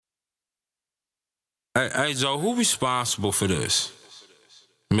Hey Joe, who responsible for this?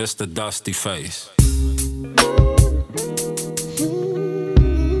 Mr. Dusty Face.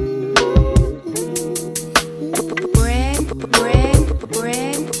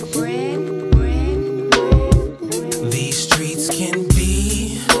 These streets can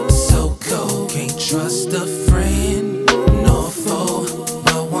be so cold. Can't trust a friend nor foe.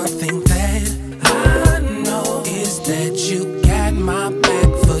 But one thing that I know is that you got my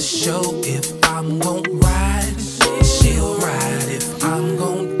back for sure. If I'm gon' ride, she'll ride. If I'm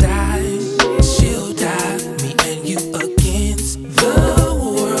gon' die, she'll die. Me and you against the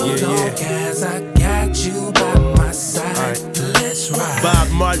world. Long as I got you by my side, let's ride.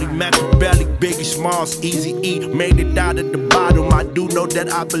 Bob Marley, Machiavelli, Biggie Smalls, Easy E, made it out of the bottom. I do know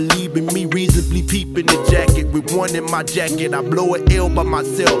that I believe in me, reasonably peeping the jacket. With one in my jacket, I blow an L by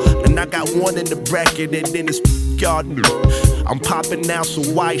myself, and I got one in the bracket, and then it's y'all. I'm popping now, so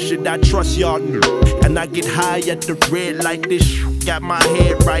why should I trust y'all? And I get high at the red like this. Got my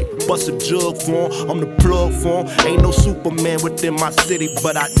head right, bust a jug for 'em, I'm the plug for 'em. Ain't no Superman within my city,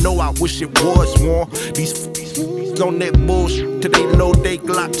 but I know I wish it was one. These on that bullshit till they load they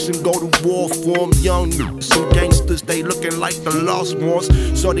Glocks and go to war for 'em. Young some gangsters, they looking like the lost ones.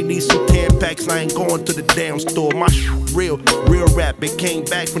 So they need some 10 packs, I ain't going to the damn store. My real rap, it came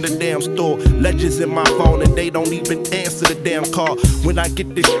back from the damn store. Legends in my phone and they don't even answer the damn call. When I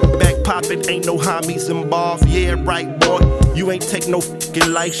get this back poppin', ain't no homies involved. Yeah, right, boy, you ain't take no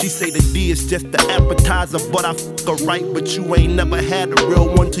fucking life. She say the D is just the appetizer, but I fuck her right. But you ain't never had a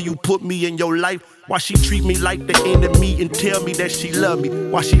real one till you put me in your life. Why she treat me like the enemy and tell me that she love me?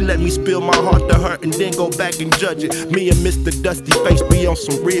 Why she let me spill my heart to her and then go back and judge it? Me and Mr. Dusty Face be on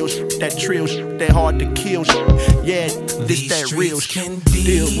some real shit, that trill shit, that hard to kill shit. Yeah, this that real shit. Can be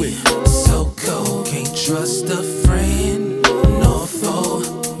deal with so cold, can't trust a friend nor foe.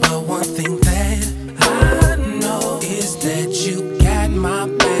 But one thing that I know is that you got my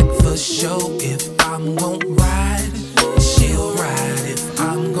back for sure. If I'm gon' ride, she'll ride. If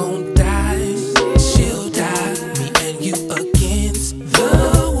I'm gon' die, she'll die. Me and you against the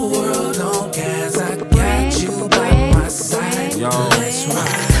world. Long as I got you by my side, Yo, let's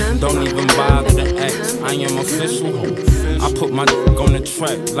ride. don't even bother to ask. I am official. I put my on the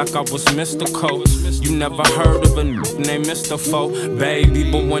track like I was Mr. Coach. You never heard of a named Mr. Foe,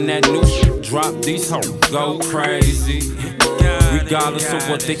 baby, but when that new shit drop, these hoes go crazy. Regardless of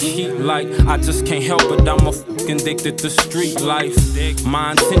what they keep like, I just can't help it. I'm a fucking addicted to street life.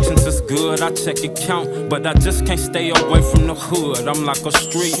 My intentions is good, I check account, but I just can't stay away from the hood. I'm like a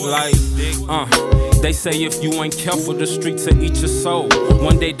street light. They say if you ain't careful, the streets will eat your soul.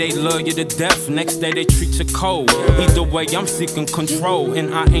 One day they love you to death, next day they treat you cold. Either way, I'm seeking control,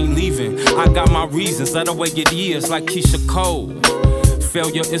 and I ain't leaving. I got my reasons, let the way it is, like Keisha Cole.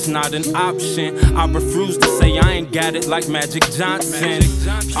 Failure is not an option. I refuse to say I ain't got it like Magic Johnson.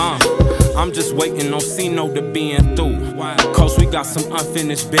 I'm just waiting on Cino to be in through. Cause we got some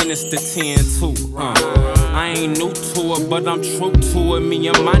unfinished business to tend to. I ain't new to it, but I'm true to it. Me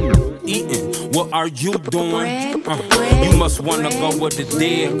and my eating. What are you doing? You must wanna go where the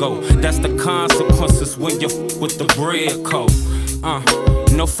dead go. That's the consequences when you with the bread code.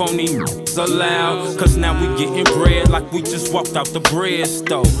 No phony allowed, cause now we getting bread like we just walked out the bread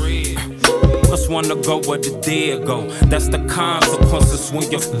stove. Must wanna go where the dead go. That's the consequences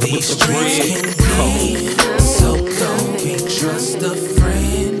when you're with the bread code. So cold, can't trust a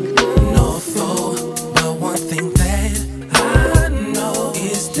friend nor foe. But one thing that I know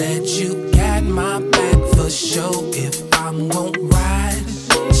is that you got my back for sure. If I'm gon' ride,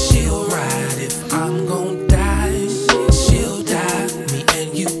 she'll ride. If I'm gon' die, she'll die. Me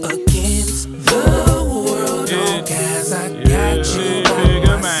and you against the world. Long as I got you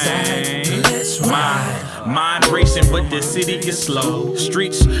by my side, let's ride. Mind racing, but the city is slow.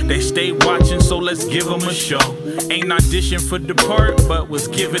 Streets, they stay watching, so let's give them a show. Ain't audition for the part, but was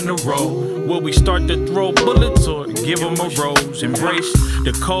given a role. Will we start to throw bullets or give them a rose? Embrace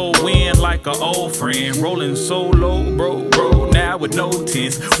the cold wind like an old friend. Rolling solo, bro, now with no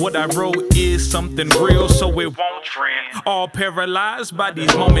tense. What I wrote is something real, so it won't trend. All paralyzed by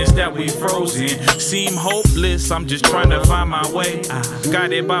these moments that we frozen. Seem hopeless, I'm just trying to find my way. I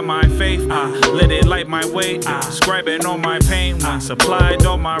got it by my faith, I let it light my way. Scribing on my pain, once applied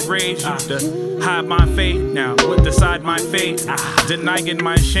on my rage. Used to hide my faith, now with decide my fate. Denying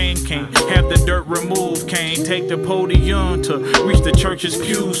my shame, can't have the dirt removed. Can't take the podium to reach the church's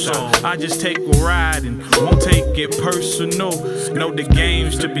pew. So I just take a ride and won't take it personal. Know the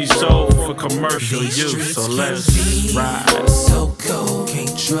games to be sold for commercial use. So let's ride. So cold,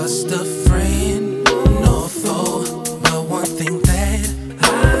 can't trust a friend nor foe. But one thing that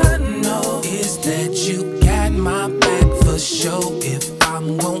I know is that you show. If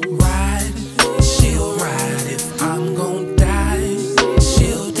I'm gon' ride, she'll ride. If I'm gon' die,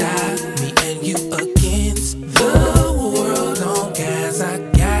 she'll die. Me and you against the world on gas. I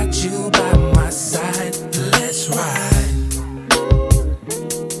got you by my side. Let's ride.